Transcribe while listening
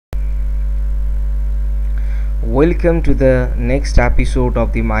Welcome to the next episode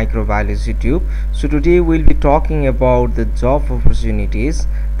of the Microbiology Tube. So today we'll be talking about the job opportunities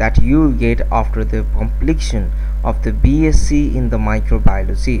that you'll get after the completion of the BSc in the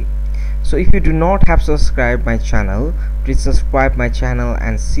microbiology. So if you do not have subscribed my channel, please subscribe my channel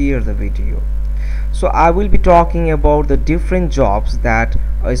and share the video. So I will be talking about the different jobs that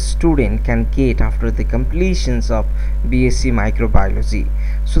a student can get after the completions of Bsc Microbiology.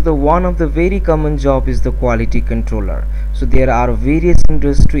 So the one of the very common job is the quality controller. So there are various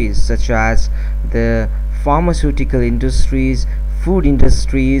industries such as the pharmaceutical industries, food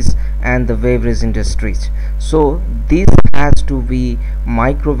industries and the beverage industries. So this has to be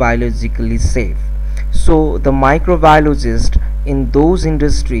microbiologically safe. So the microbiologist in those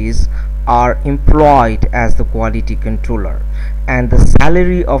industries are employed as the quality controller, and the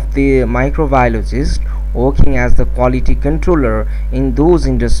salary of the microbiologist working as the quality controller in those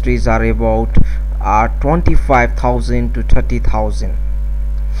industries are about 25,000 to 30,000.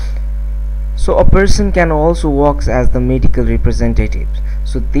 So a person can also work as the medical representative.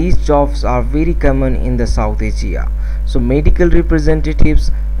 So these jobs are very common in the South Asia. So medical representatives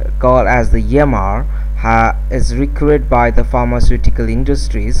called as the EMR is recruited by the pharmaceutical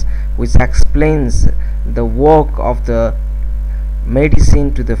industries, which explains the work of the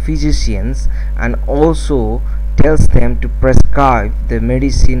medicine to the physicians and also tells them to prescribe the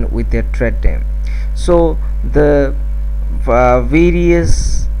medicine with their trade name. So the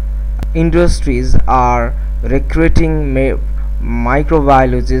various industries are recruiting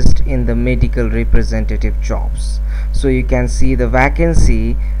microbiologists in the medical representative jobs. So you can see the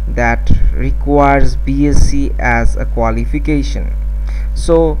vacancy that requires BSc as a qualification.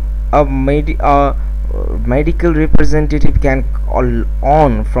 So a medical representative can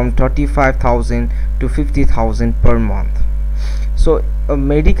earn from 35,000 to 50,000 per month. So a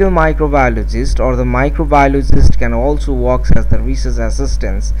medical microbiologist or the microbiologist can also work as the research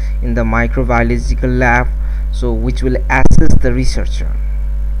assistants in the microbiological lab, so which will assist the researcher.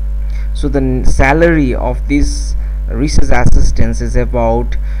 So the salary of this research assistants is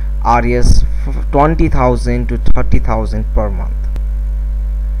about Rs 20,000 to 30,000 per month.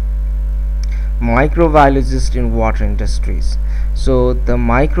 Microbiologist in water industries. So the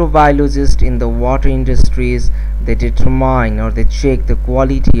microbiologist in the water industries, they determine or they check the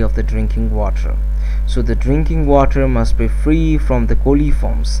quality of the drinking water. So the drinking water must be free from the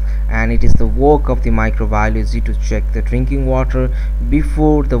coliforms, and it is the work of the microbiology to check the drinking water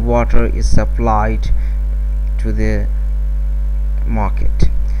before the water is supplied to the market.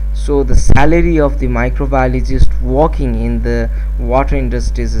 So the salary of the microbiologist working in the water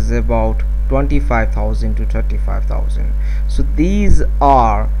industries is about 25,000 to 35,000. So these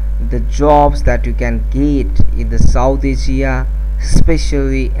are the jobs that you can get in the South Asia,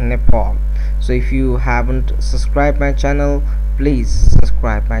 especially in Nepal. So if you haven't subscribed my channel, please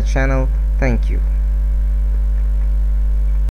subscribe my channel. Thank you.